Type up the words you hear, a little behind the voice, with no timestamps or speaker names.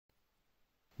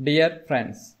Dear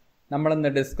friends, നമ്മൾ ഇന്ന്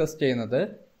discuss ചെയ്യുന്നത്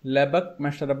Lebesgue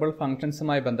measurable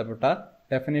functionsമായി ബന്ധപ്പെട്ട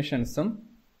definitions-ഉം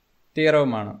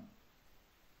theorem-ഉമാണ്.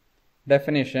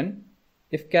 Definition: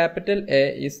 If capital A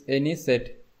is any set,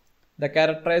 the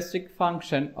characteristic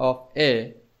function of A,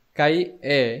 chi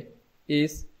A,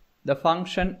 is the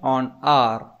function on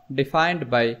R defined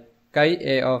by chi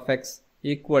A of x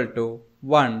equal to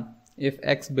 1 if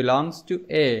x belongs to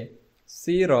A,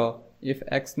 0 if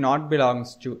x not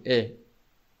belongs to A.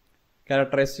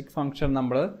 Characteristic function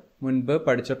നമ്മൾ മുൻപ്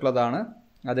പഠിച്ചിട്ടുള്ളതാണ്.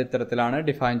 അത് ഇത്തരത്തിലാണ്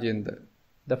define ചെയ്യുന്നത്.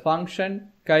 The function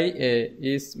chi A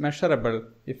is measurable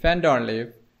if and only if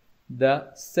the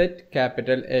set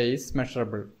capital A is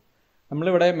measurable.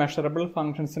 നമ്മളിവിടെ measurable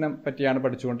ഫങ്ഷൻസിനെ പറ്റിയാണ്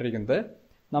പഠിച്ചുകൊണ്ടിരിക്കുന്നത്.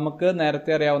 നമുക്ക്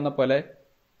നേരത്തെ അറിയാവുന്ന പോലെ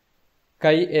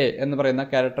chi A എന്ന് പറയുന്ന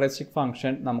ക്യാരക്ടറിസ്റ്റിക്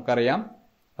ഫംഗ്ഷൻ നമുക്കറിയാം.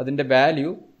 അതിൻ്റെ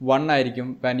വാല്യൂ 1 ആയിരിക്കും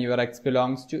when your x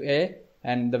belongs to A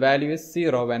and the value is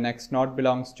 0 when x not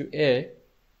belongs to A.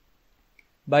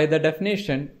 By the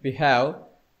definition, we have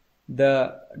the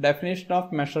definition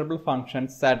of measurable function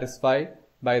satisfied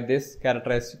by this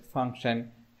characteristic function.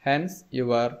 Hence,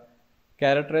 your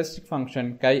characteristic function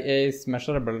chi A is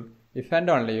measurable if and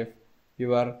only if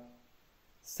your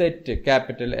set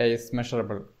capital A is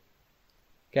measurable.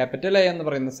 Capital A എന്ന്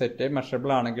പറയുന്ന set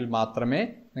measurable ആണെങ്കിൽ മാത്രമേ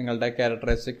നിങ്ങളുടെ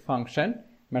characteristic function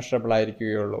measurable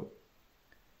ആയിരിക്കുകയുള്ളൂ.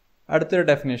 അടുത്തൊരു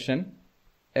definition: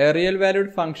 A real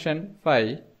valued function phi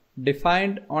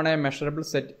defined on a measurable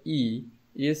set E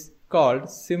is called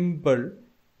simple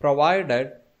provided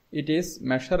it is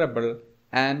measurable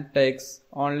and takes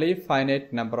only finite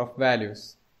number of values.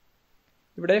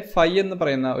 ഇവിടെ phi എന്ന്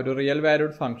പറയുന്ന ഒരു real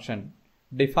valued function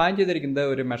define ചെയ്തിരിക്കുന്നത്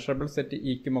ഒരു measurable set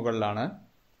ഇക്ക് മുകളിലാണ്.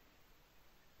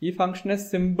 ഈ ഫംഗ്ഷനെ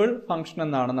സിമ്പിൾ ഫംഗ്ഷൻ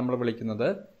എന്നാണ് നമ്മൾ വിളിക്കുന്നത്.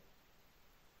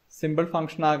 സിമ്പിൾ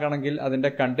ഫംഗ്ഷൻ ആകണമെങ്കിൽ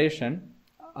അതിൻ്റെ കണ്ടീഷൻ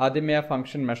ആദ്യമേ ആ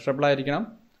ഫംഗ്ഷൻ മെഷറബിൾ ആയിരിക്കണം,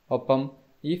 ഒപ്പം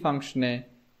ഈ ഫംഗ്ഷനെ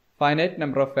ഫൈനൈറ്റ്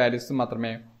നമ്പർ ഓഫ് വാല്യൂസ്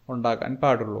മാത്രമേ ഉണ്ടാകാൻ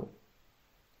പാടുള്ളൂ.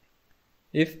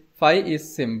 If phi is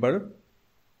simple,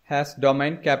 has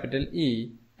domain capital E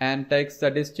and takes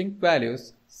the distinct values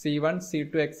c1,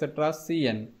 c2, etc.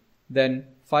 cn, then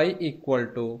phi equal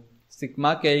to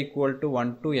sigma k equal to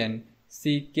 1 to n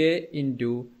ck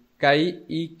into chi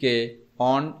ek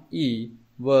on E,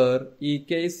 where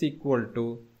ek is equal to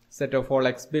set of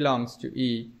all x belongs to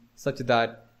E such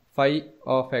that phi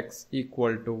of x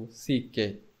equal to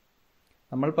ck.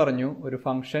 നമ്മൾ പറഞ്ഞു ഒരു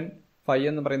function phi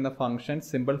എന്ന് പറയുന്ന function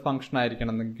simple function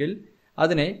ആയിരിക്കണമെങ്കിൽ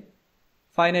അതിനെ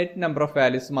finite number of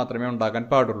values മാത്രമേ ഉണ്ടാകാൻ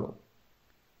പാടുള്ളൂ.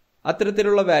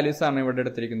 അത്തരത്തിലുള്ള വാല്യൂസ് ആണ് ഇവിടെ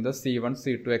എടുത്തിരിക്കുന്നത് c1,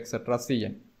 c2, etc.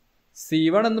 cn.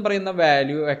 c1 എന്ന് പറയുന്ന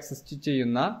വാല്യൂ എക്സിസ്റ്റ്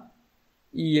ചെയ്യുന്ന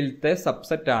ഇയിലത്തെ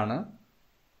സബ്സെറ്റ് ആണ്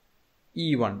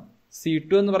e1.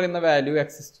 c2 എന്ന് പറയുന്ന വാല്യൂ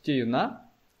എക്സിസ്റ്റ് ചെയ്യുന്ന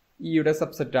ഇയുടെ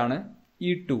സബ്സെറ്റ് ആണ്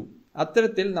e2.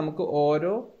 അത്തരത്തിൽ നമുക്ക്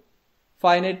ഓരോ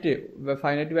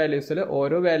ഫൈനൈറ്റ് വാല്യൂസിൽ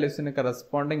ഓരോ വാല്യൂസിന്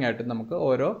കറസ്പോണ്ടിങ് ആയിട്ട് നമുക്ക്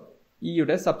ഓരോ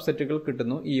ഇയുടെ സബ്സെറ്റുകൾ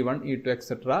കിട്ടുന്നു, e1, e2,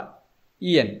 etc.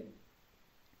 en.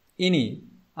 ഇനി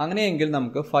അങ്ങനെയെങ്കിൽ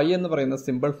നമുക്ക് phi എന്ന് പറയുന്ന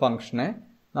സിമ്പിൾ ഫംഗ്ഷനെ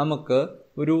നമുക്ക്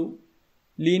ഒരു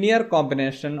linear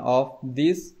combination of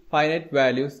these finite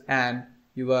values and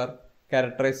your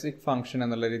characteristic function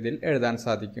എന്നുള്ള രീതിയിൽ എഴുതാൻ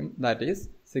സാധിക്കും. That is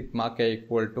sigma k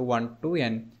equal to 1 to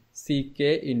n ck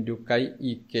into chi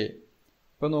ek.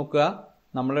 ഇപ്പോൾ നോക്കുക,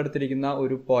 നമ്മളെടുത്തിരിക്കുന്ന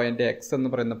ഒരു പോയിന്റ് എക്സ് എന്ന്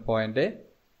പറയുന്ന പോയിന്റ്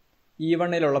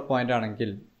e1ലുള്ള പോയിന്റ്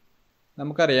ആണെങ്കിൽ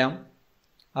നമുക്കറിയാം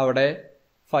അവിടെ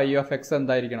phi ഓഫ് എക്സ്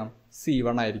എന്തായിരിക്കണം?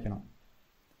 c1 ആയിരിക്കണം.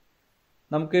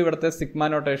 നമുക്ക് ഇവിടുത്തെ സിഗ്മ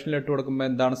നൊട്ടേഷനിൽ ഇട്ട് കൊടുക്കുമ്പോൾ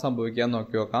എന്താണ് സംഭവിക്കുക എന്ന്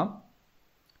നോക്കി നോക്കാം.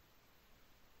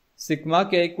 Sigma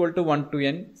k equal to 1 to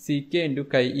n ck into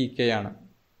chi ek ആണ്.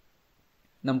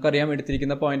 നമുക്കറിയാം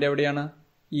എടുത്തിരിക്കുന്ന പോയിന്റ് എവിടെയാണ്?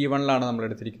 e1ലാണ് നമ്മൾ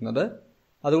എടുത്തിരിക്കുന്നത്.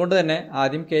 അതുകൊണ്ട് തന്നെ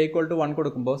ആദ്യം k ഈക്വൽ ടു 1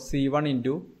 കൊടുക്കുമ്പോൾ c1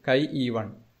 into chi e1.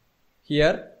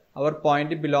 Here our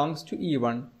point belongs to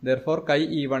e1, therefore chi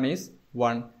e1 is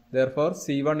 1, therefore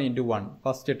c1 into 1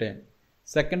 first time.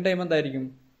 Second time എന്തായിരിക്കും?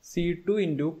 c2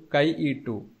 into chi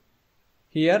e2.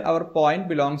 Here our point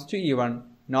belongs to e1,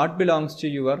 not belongs to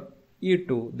your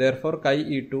e2, therefore chi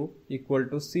e2 equal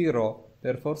to 0,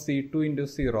 therefore c2 into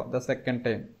 0 the second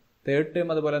time. Third time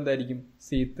അതുപോലെ എന്തായിരിക്കും?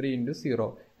 c3 into 0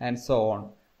 and so on.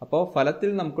 അപ്പോൾ ഫലത്തിൽ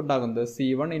നമുക്കുണ്ടാകുന്നത്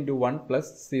c1 into 1 plus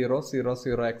 0, 0,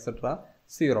 0, etcetera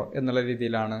 0 എന്നുള്ള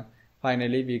രീതിയിലാണ്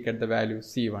finally we get the value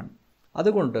c1.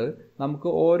 അതുകൊണ്ട് നമുക്ക്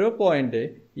ഓരോ point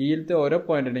ഇയിലത്തെ ഓരോ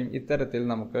പോയിന്റിനെയും ഇത്തരത്തിൽ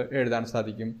നമുക്ക് എഴുതാൻ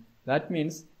സാധിക്കും. That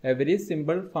means every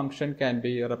simple function can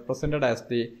be represented as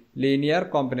the linear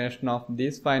combination of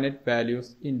these finite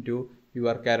values into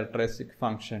your characteristic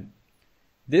function.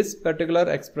 This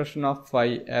particular expression of phi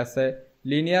as A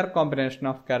linear combination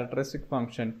of characteristic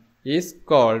function is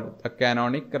called the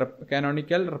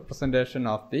canonical representation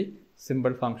of the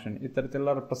simple function.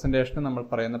 ഇത്തരത്തിലുള്ള representation നമ്മൾ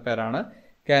പറയുന്ന പേരാണ്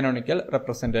canonical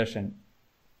representation.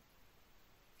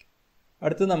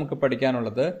 അടുത്ത് നമുക്ക്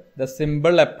പഠിക്കാനുള്ളത് the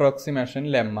simple approximation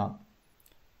lemma.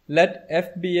 Let f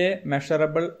be a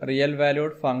measurable real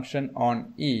valued function on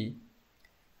E.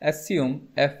 Assume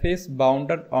f is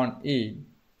bounded on E.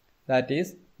 That is,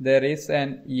 there is an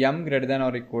m greater than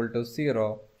or equal to 0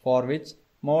 for which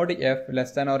mod f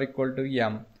less than or equal to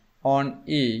m on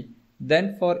E. Then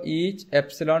for each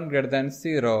epsilon greater than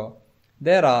 0,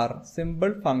 there are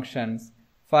simple functions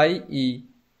phi e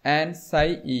and psi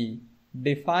e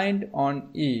defined on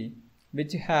E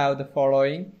which have the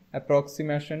following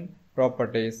approximation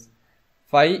properties: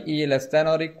 phi e less than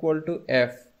or equal to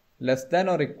f less than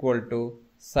or equal to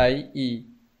psi e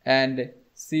and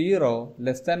 0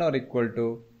 less than or equal to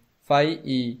phi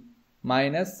e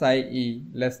minus psi e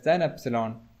less than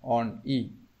epsilon on E.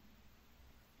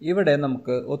 ഇവിടെ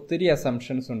നമുക്ക് ഒത്തിരി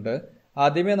assumptions ഉണ്ട്.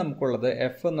 ആദ്യമേ നമുക്കുള്ളത്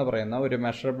F എന്ന് പറയുന്ന ഒരു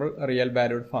measurable real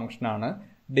valued function ആണ്.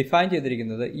 ഡിഫൈൻ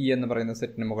ചെയ്തിരിക്കുന്നത് ഇ എന്ന് പറയുന്ന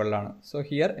സെറ്റിന് മുകളിലാണ്. So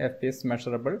here F is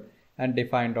measurable and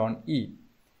defined on E.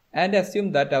 And assume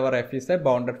that our f is a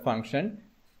bounded function.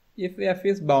 If f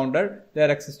is bounded, there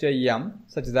exists a m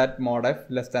such that mod f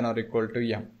less than or equal to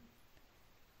m.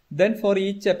 Then for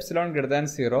each epsilon greater than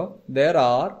 0, there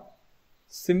are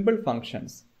simple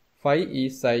functions phi e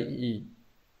psi e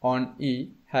on E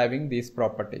having these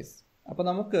properties. അപ്പോൾ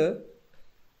നമുക്ക്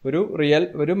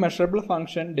ഒരു measurable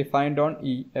function defined on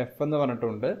E F എന്ന്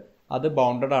പറഞ്ഞിട്ടുണ്ട്. അത്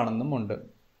bounded ആണെന്നും ഉണ്ട്.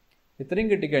 ഇത്രയും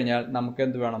കിട്ടിക്കഴിഞ്ഞാൽ നമുക്ക്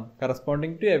എന്ത് വേണം?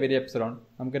 കറസ്പോണ്ടിങ് ടു എവരി എപ്സിലോൺ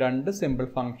നമുക്ക് രണ്ട് സിമ്പിൾ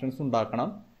ഫംഗ്ഷൻസ് ഉണ്ടാക്കണം.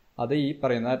 അത് ഈ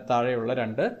പറയുന്ന താഴെയുള്ള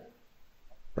രണ്ട്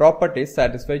പ്രോപ്പർട്ടീസ്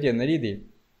സാറ്റിസ്ഫൈ ചെയ്യുന്ന രീതിയിൽ.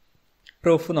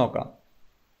 പ്രൂഫ് നോക്കാം.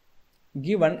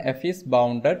 Given f is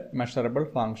bounded measurable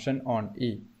function on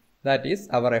E, that is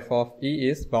our f of E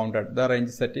is bounded, the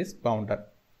range set is bounded.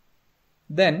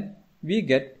 Then we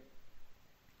get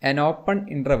an open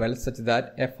interval such that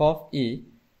f of E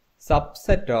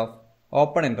subset of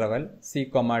open interval C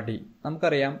comma D.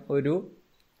 നമുക്കറിയാം ഒരു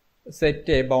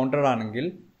set bounded ആണെങ്കിൽ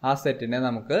ആ സെറ്റിനെ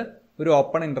നമുക്ക് ഒരു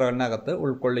open ഇൻ്റർവലിനകത്ത്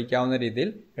ഉൾക്കൊള്ളിക്കാവുന്ന രീതിയിൽ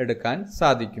എടുക്കാൻ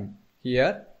സാധിക്കും.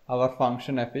 Here our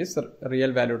function F is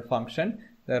real valued function.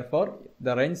 Therefore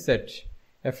the range set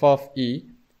F of E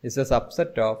is A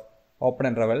subset of open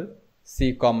interval C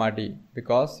comma D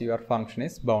because your function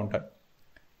is bounded.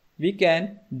 We can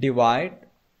divide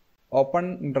open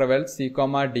interval C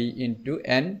comma D into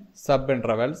n sub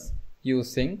intervals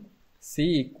using c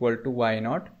equal to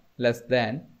y0 less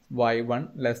than y1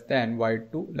 less than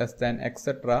y2 less than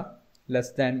etc less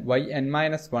than yn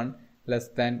minus 1 less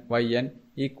than yn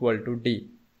equal to d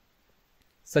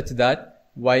such that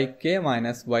yk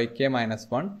minus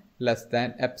 1 less than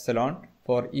epsilon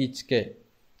for each k.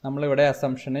 നമ്മളിവിടെ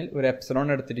അസംഷനിൽ ഒരു epsilon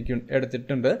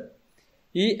എടുത്തിട്ടുണ്ട്.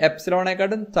 ഈ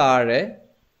എപ്സിലോണേക്കാളും താഴെ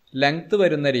length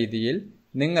വരുന്ന രീതിയിൽ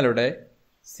നിങ്ങളുടെ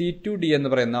C2D എന്ന്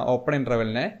പറയുന്ന ഓപ്പൺ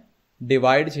ഇൻ്റർവെലിനെ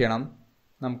ഡിവൈഡ് ചെയ്യണം.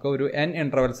 നമുക്ക് ഒരു n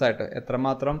ഇൻ്റർവെൽസ് ആയിട്ട്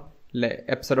എത്രമാത്രം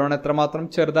എപ്സിലോൺ എത്രമാത്രം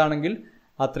ചെറുതാണെങ്കിൽ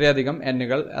അത്രയധികം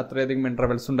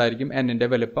ഇൻ്റർവെൽസ് ഉണ്ടായിരിക്കും. n-ൻ്റെ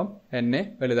വലുപ്പം n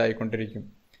വലുതായിക്കൊണ്ടിരിക്കും.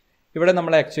 ഇവിടെ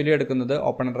നമ്മൾ ആക്ച്വലി എടുക്കുന്നത്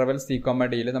ഓപ്പൺ ഇൻ്റർവെൽ സി കോമ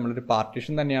ഡിയിൽ നമ്മളൊരു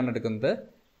പാർട്ടീഷൻ തന്നെയാണ് എടുക്കുന്നത്.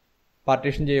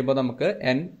 പാർട്ടീഷൻ ചെയ്യുമ്പോൾ നമുക്ക്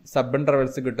n സബ്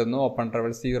ഇൻ്റർവെൽസ് കിട്ടുന്നു. ഓപ്പൺ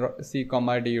ഇൻ്റർവെൽ സി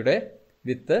കോമ ഡിയുടെ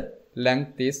വിത്ത്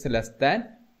length is less than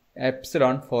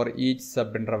epsilon for each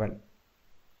sub interval.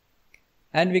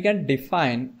 And we can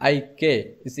define ik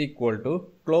is equal to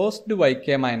closed yk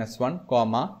minus 1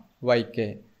 comma yk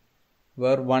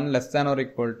where 1 less than or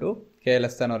equal to k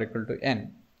less than or equal to n.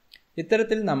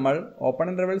 ഇത്തരത്തിൽ നമ്മൾ open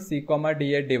interval C comma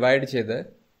ഡിയെ divide ചെയ്ത്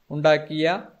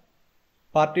ഉണ്ടാക്കിയ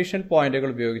partition പോയിന്റുകൾ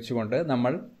ഉപയോഗിച്ചുകൊണ്ട്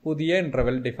നമ്മൾ പുതിയ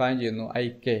interval define ചെയ്യുന്നു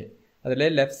ik. അതിലെ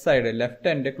left side left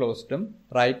end ക്ലോസ്ഡും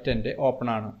right end open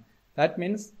ആണ്. That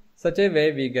means such a way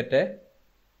we get a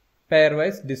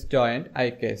pairwise disjoint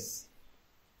ik's.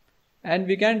 And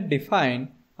we can define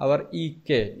our ek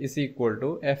is equal to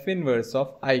f inverse of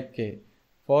ik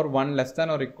for 1 less than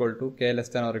or equal to k less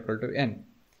than or equal to n.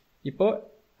 ഇപ്പോൾ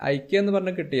ik എന്ന്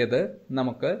പറഞ്ഞ് കിട്ടിയത്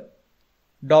നമുക്ക്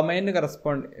domain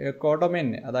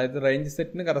കോഡൊമൈന് അതായത് range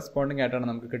സെറ്റിന് corresponding ആയിട്ടാണ്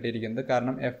നമുക്ക് കിട്ടിയിരിക്കുന്നത്.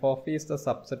 കാരണം F of E is the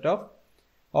subset of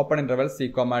open interval C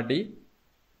comma D.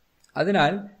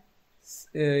 അതിനാൽ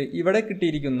ഇവിടെ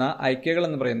കിട്ടിയിരിക്കുന്ന ഐക്യകൾ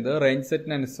എന്ന് പറയുന്നത് റേഞ്ച്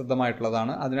സെറ്റിന്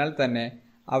അനുസൃതമായിട്ടുള്ളതാണ്. അതിനാൽ തന്നെ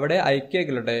അവിടെ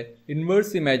ഐക്യകളുടെ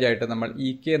ഇൻവേഴ്സ് ഇമേജ് ആയിട്ട് നമ്മൾ ഇ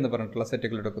കെ എന്ന് പറഞ്ഞിട്ടുള്ള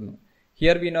സെറ്റുകൾ എടുക്കുന്നു.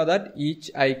 Here we know that each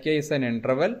I K is an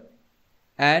interval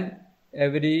and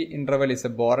every interval is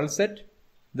A boreal set.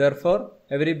 Therefore,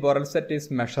 every Borel set is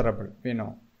measurable, we know.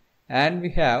 And we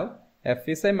have f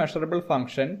is a measurable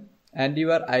function and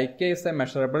your ik is a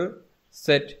measurable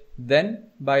set. Then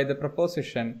by the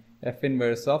proposition f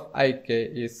inverse of ik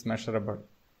is measurable.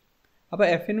 അപ്പോൾ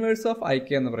f inverse of ik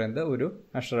എന്ന് പറയുന്നത് ഒരു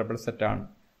measurable സെറ്റാണ്.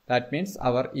 That means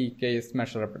our ek is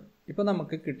measurable. ഇപ്പോൾ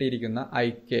നമുക്ക് കിട്ടിയിരിക്കുന്ന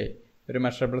ik ഒരു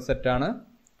measurable സെറ്റാണ്,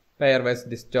 പെയർ വൈസ്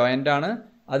ഡിസ്ജോയിൻ്റ് ആണ്.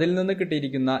 അതിൽ നിന്ന്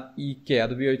കിട്ടിയിരിക്കുന്ന ek,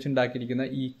 അത് ഉപയോഗിച്ചുണ്ടാക്കിയിരിക്കുന്ന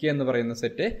ek എന്ന് പറയുന്ന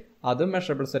സെറ്റ് അതും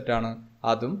മെഷറബിൾ സെറ്റാണ്,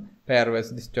 അതും പെയർ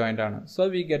വൈസ് ഡിസ്ജോയിൻ്റ് ആണ്. So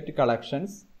we get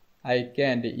collections ik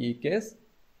and ek's.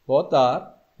 Both are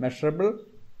measurable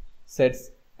sets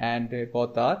and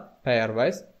both are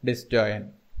pairwise disjoint.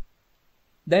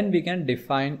 Then we can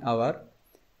define our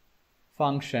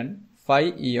function phi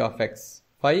e of x,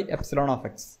 phi epsilon of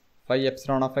x. Phi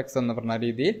epsilon of x എന്ന് പറഞ്ഞ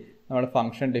രീതിയിൽ നമ്മൾ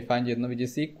function define ചെയ്യുന്നു, which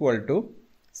is equal to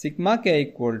sigma k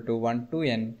equal to 1 to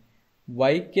n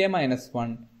yk minus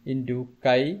 1 into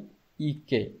chi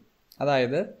ek.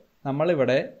 അതായത്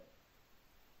നമ്മളിവിടെ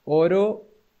ഓരോ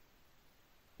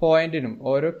പോയിന്റിനും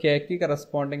ഓരോ കേക്ക്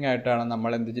കറസ്പോണ്ടിങ് ആയിട്ടാണ്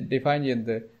നമ്മൾ എന്ത് ഡിഫൈൻ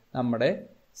ചെയ്യുന്നത്, നമ്മുടെ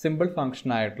സിമ്പിൾ ഫംഗ്ഷൻ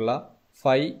ആയിട്ടുള്ള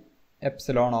phi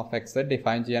epsilon of X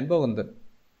define ചെയ്യാൻ പോകുന്നത്.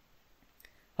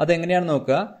 അതെങ്ങനെയാണ്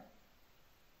നോക്കുക,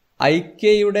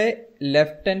 ഐക്കയുടെ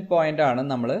ലെഫ്റ്റ് ഹാൻഡ് പോയിന്റ് ആണ്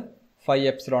നമ്മൾ ഫൈ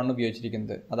എപ്സിലോൺ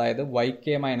ഉപയോഗിച്ചിരിക്കുന്നത്. അതായത് yk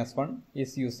minus 1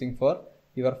 is using for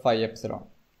your phi epsilon.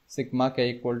 Sigma k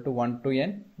equal to 1 to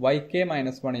n yk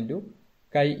minus 1 into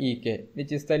chi ek,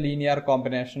 which is the linear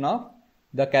combination of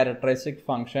the characteristic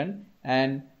function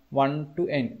and 1 to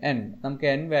n. നമുക്ക്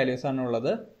n values ആണ്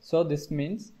ഉള്ളത്. So this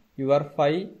means your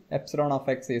phi epsilon of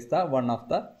x is the one of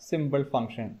the simple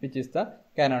function, which is the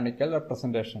canonical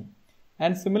representation.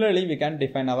 And similarly we can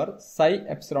define our psi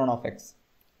epsilon of x.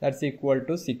 That's equal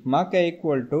to sigma k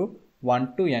equal to 1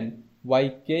 to n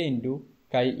yk into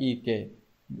chi ek.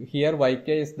 Here yk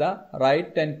is the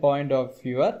right hand point of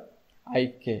your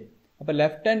ik. അപ്പോൾ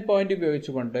left hand point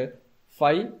ഉപയോഗിച്ചുകൊണ്ട്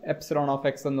phi epsilon of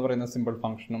X എന്ന് പറയുന്ന simple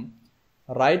ഫംഗ്ഷനും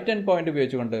right hand point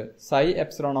ഉപയോഗിച്ചുകൊണ്ട് സൈ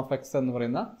epsilon of X എന്ന്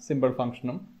പറയുന്ന simple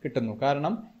ഫംഗ്ഷനും കിട്ടുന്നു.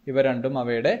 കാരണം ഇവ രണ്ടും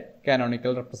അവയുടെ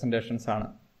കാനോണിക്കൽ റെപ്രസെന്റേഷൻസ് ആണ്.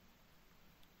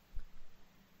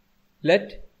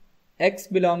 Let X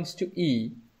belongs to E,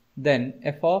 then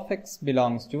f of x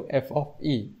belongs to f of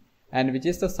e, and which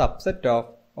is the subset of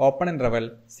open interval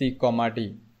c comma d.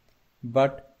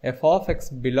 But f of x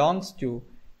belongs to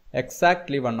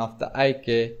exactly one of the ik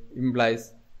implies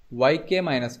yk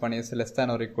minus 1 is less than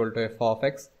or equal to f of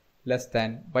x less than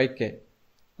yk.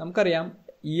 നമുക്കറിയാം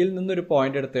ഇയിൽ നിന്നൊരു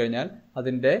point എടുത്തു കഴിഞ്ഞാൽ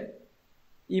അതിൻ്റെ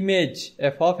image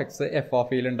F of X F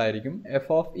of ഇയിൽ ഉണ്ടായിരിക്കും.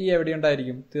 F of E എവിടെ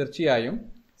ഉണ്ടായിരിക്കും? തീർച്ചയായും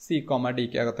സി കോമ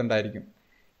ഡിക്ക് അകത്തുണ്ടായിരിക്കും.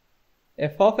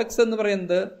 എഫ് ഓഫ് എക്സ് എന്ന്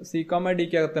പറയുന്നത് സി കോമ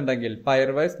ഡിക്ക് അകത്തുണ്ടെങ്കിൽ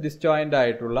പയർവൈസ് ഡിസ്ജോയിന്റ്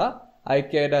ആയിട്ടുള്ള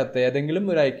ഐക്കയുടെ അകത്ത് ഏതെങ്കിലും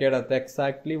ഒരു ഐക്കയുടെ അകത്ത്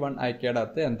എക്സാക്ട്ലി വൺ ഐക്കയുടെ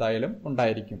അകത്ത് എന്തായാലും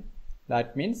ഉണ്ടായിരിക്കും.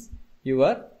 That means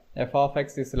your F of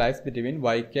X is lies between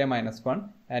yk minus 1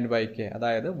 and yk.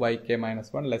 അതായത് yk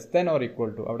minus 1 less than or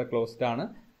equal to, അവിടെ ക്ലോസ്ഡ് ആണ്,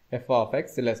 F of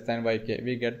X less than yk.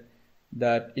 We get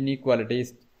that inequality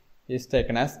is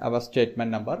taken as our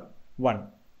statement number 1.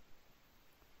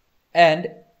 And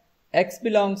X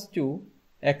belongs to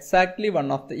exactly one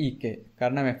of the ek.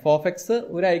 കാരണം F of X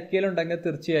ഒരു ഐക്കയിലുണ്ടെങ്കിൽ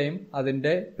തീർച്ചയായും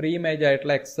അതിൻ്റെ pre image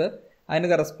ആയിട്ടുള്ള X അതിന്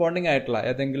corresponding ആയിട്ടുള്ള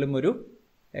ഏതെങ്കിലും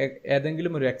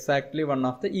ഒരു exactly one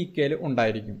of the ekയിൽ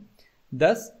ഉണ്ടായിരിക്കും.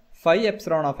 Thus phi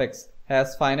epsilon of X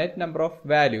has finite number of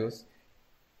values.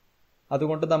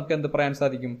 അതുകൊണ്ട് നമുക്ക് എന്ത് പറയാൻ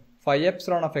സാധിക്കും? ഫൈ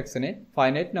എപ്സിലോൺ ഓഫ് എക്സിന്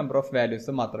ഫൈനൈറ്റ് നമ്പർ ഓഫ്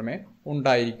വാല്യൂസ് മാത്രമേ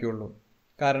ഉണ്ടായിരിക്കുള്ളൂ.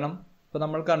 കാരണം ഇപ്പോൾ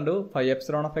നമ്മൾ കണ്ടു ഫൈ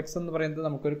എപ്സിലോൺ ഓഫ് എക്സ് എന്ന് പറയുന്നത്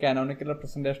നമുക്കൊരു കാനോണിക്കൽ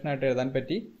റെപ്രസെന്റേഷൻ ആയിട്ട് എഴുതാൻ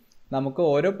പറ്റി. നമുക്ക്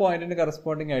ഓരോ പോയിന്റിന്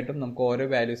കറസ്പോണ്ടിങ് ആയിട്ടും നമുക്ക് ഓരോ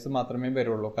വാല്യൂസ് മാത്രമേ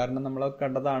വരുള്ളൂ. കാരണം നമ്മൾ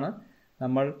കണ്ടതാണ്,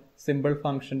 നമ്മൾ സിമ്പിൾ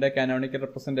ഫംഗ്ഷന്റെ കാനോണിക്കൽ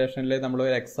റെപ്രസെന്റേഷനിൽ നമ്മൾ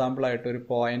ഒരു എക്സാമ്പിൾ ആയിട്ട് ഒരു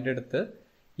പോയിന്റ് എടുത്ത്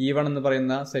E1 എന്ന്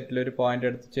പറയുന്ന സെറ്റിൽ ഒരു പോയിന്റ്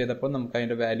എടുത്ത് ചെയ്തപ്പോൾ നമുക്ക്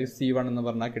അതിന്റെ വാല്യൂ C1 എന്ന്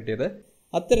പറഞ്ഞാൽ കിട്ടിയത്.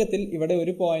 അത്തരത്തിൽ ഇവിടെ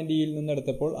ഒരു പോയിന്റ് ഇയിൽ നിന്ന്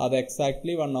എടുത്തപ്പോൾ അത്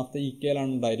എക്സാക്ട്ലി വൺ ഓഫ് ദ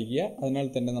ഈക്വലാണ് ഉണ്ടായിരിക്കുക. അതിനാൽ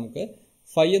തന്നെ നമുക്ക്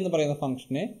ഫൈ എന്ന് പറയുന്ന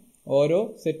ഫംഗ്ഷനെ ഓരോ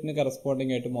സെറ്റിന്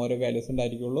കറസ്പോണ്ടിങ് ആയിട്ടും ഓരോ വാല്യൂസ്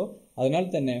ഉണ്ടായിരിക്കുള്ളൂ. അതിനാൽ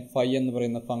തന്നെ ഫൈ എന്ന്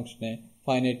പറയുന്ന ഫംഗ്ഷനെ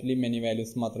ഫൈനൈറ്റ്ലി മെനി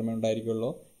വാല്യൂസ് മാത്രമേ ഉണ്ടായിരിക്കുള്ളൂ.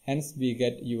 Hence we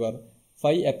get your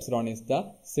phi epsilon is the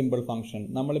simple function.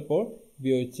 നമ്മളിപ്പോൾ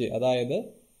ഉപയോഗിച്ച്, അതായത്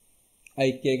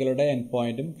ഐക്കകളുടെ എൻ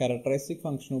പോയിന്റും ക്യാരക്ടറിസ്റ്റിക്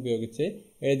ഫംഗ്ഷനും ഉപയോഗിച്ച്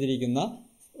എഴുതിയിരിക്കുന്ന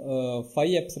ഫൈ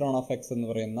എപ്സിലോൺ ഓഫ് എക്സ് എന്ന്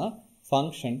പറയുന്ന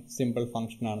ഫംഗ്ഷൻ സിമ്പിൾ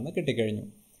ഫംഗ്ഷൻ ആണെന്ന് കിട്ടിക്കഴിഞ്ഞു.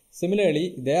 സിമിലർലി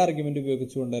ഇതേ ആർഗ്യുമെന്റ്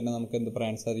ഉപയോഗിച്ചുകൊണ്ട് തന്നെ നമുക്ക് എന്ത്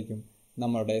പറയാൻ സാധിക്കും?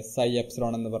 നമ്മുടെ സൈ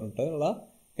എപ്സിലോൺ എന്ന് പറഞ്ഞിട്ടുള്ള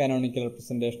കാനോണിക്കൽ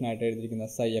റെപ്രസെന്റേഷൻ ആയിട്ട് എഴുതിയിരിക്കുന്ന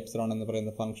സൈ എപ്സിലോൺ എന്ന്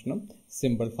പറയുന്ന ഫംഗ്ഷനും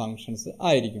സിമ്പിൾ ഫംഗ്ഷൻസ്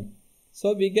ആയിരിക്കും. So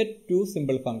we get to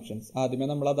simple functions. ആദ്യമേ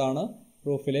നമ്മൾ അതാണ്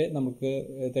പ്രൂഫിൽ നമുക്ക്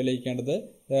തെളിയിക്കേണ്ടത്.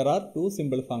 There are to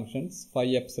simple functions, phi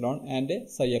epsilon and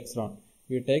psi epsilon.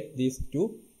 We take these two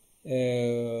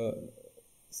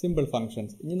simple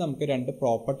functions. ഇനി നമുക്ക് രണ്ട്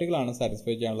പ്രോപ്പർട്ടികളാണ്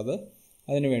സാറ്റിസ്ഫൈ ചെയ്യാനുള്ളത്.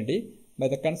 അതിനുവേണ്ടി by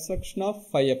the construction of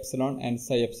phi epsilon and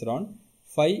psi epsilon,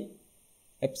 phi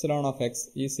epsilon of X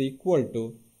is equal to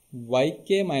yk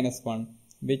minus 1,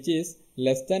 which is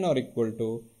less than or equal to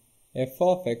f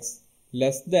of x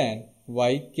less than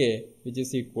yk which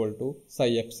is equal to psi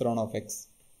epsilon of x.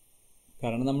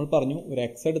 കാരണം നമ്മൾ പറഞ്ഞു ഒരു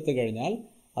x എടുത്തു കഴിഞ്ഞാൽ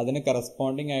അതിന്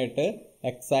corresponding ആയിട്ട്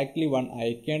exactly 1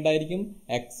 ik ഉണ്ടായിരിക്കും,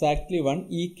 exactly 1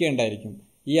 ek ഉണ്ടായിരിക്കും.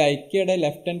 ഈ ikയുടെ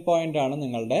ലെഫ്റ്റ് ഹാൻഡ് പോയിന്റ് ആണ്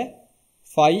നിങ്ങളുടെ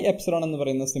phi epsilon എന്ന്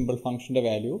പറയുന്ന സിമ്പിൾ ഫംഗ്ഷന്റെ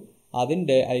വാല്യൂ.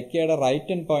 അതിന്റെ ikയുടെ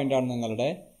റൈറ്റ് ഹാൻഡ് പോയിന്റ് ആണ് നിങ്ങളുടെ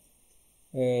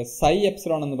psi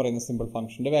epsilon എന്ന് പറയുന്ന സിമ്പിൾ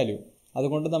ഫംഗ്ഷന്റെ വാല്യൂ.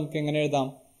 അതുകൊണ്ട് നമുക്ക് എങ്ങനെ എഴുതാം?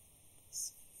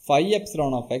 phi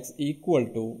epsilon of x equal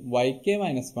to yk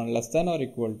minus 1 less than or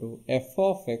equal to f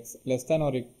of x less than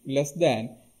or less than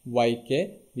yk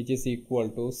which is equal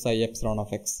to psi epsilon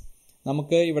of x.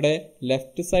 നമുക്ക് ഇവിടെ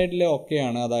left സൈഡിലെ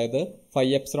ആണ്, അതായത് phi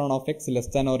epsilon of x less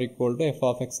than or equal to f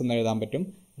of x എന്ന് എഴുതാൻ പറ്റും.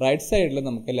 Right സൈഡിൽ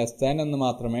നമുക്ക് ലെസ് ദാൻ എന്ന്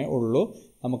മാത്രമേ ഉള്ളൂ.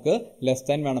 നമുക്ക് ലെസ്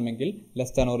ദാൻ വേണമെങ്കിൽ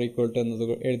less than or equal to എന്നത്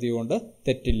എഴുതിയുകൊണ്ട്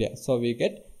തെറ്റില്ല. So we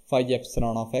get phi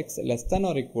epsilon of x less than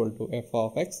or equal to f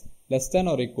of x less than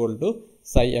or equal to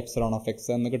psi epsilon of x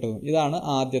എന്ന് കിട്ടുന്നു. ഇതാണ്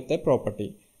ആദ്യത്തെ property.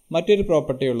 മറ്റൊരു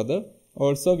property ഉള്ളത്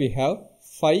also we have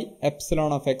phi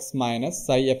epsilon of x minus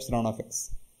psi epsilon of x.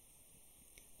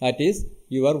 That is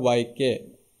your yk.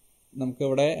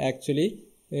 നമുക്കിവിടെ actually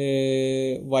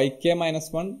yk minus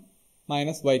 1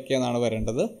 minus yk എന്നാണ്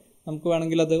വരേണ്ടത്. നമുക്ക്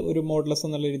വേണമെങ്കിൽ അത് ഒരു മോഡുലസ്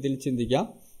എന്നുള്ള രീതിയിൽ ചിന്തിക്കാം.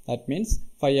 That means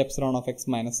phi epsilon of x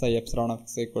minus psi epsilon of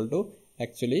x equal to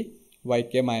actually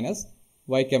yk minus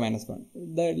 1.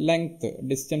 The length,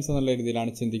 distance എന്നുള്ള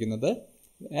രീതിയിലാണ് ചിന്തിക്കുന്നത്.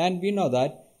 ആൻഡ് വി നോ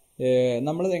ദാറ്റ്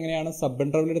നമ്മൾ എങ്ങനെയാണ് സബ്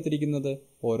ഇന്റർവൽ എടുത്തിരിക്കുന്നത്?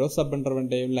 ഓരോ sub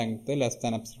ഇന്റർവലിന്റെയും length less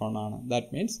than epsilon ആണ്. That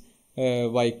means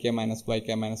yk minus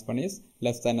 1 is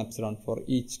less than epsilon for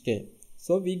each k.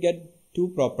 So we get two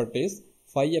properties,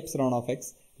 phi epsilon of x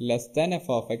less than f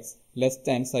of x less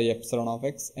than psi epsilon of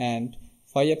x, and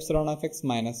phi epsilon of x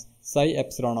minus psi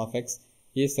epsilon of x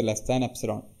is less than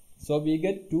epsilon. So we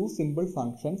get two simple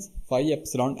functions phi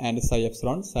epsilon and psi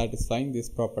epsilon satisfying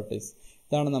these properties.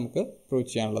 ഇതാണ് നമുക്ക് prove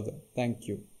ചെയ്യാനുള്ളത്. Thank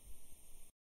you.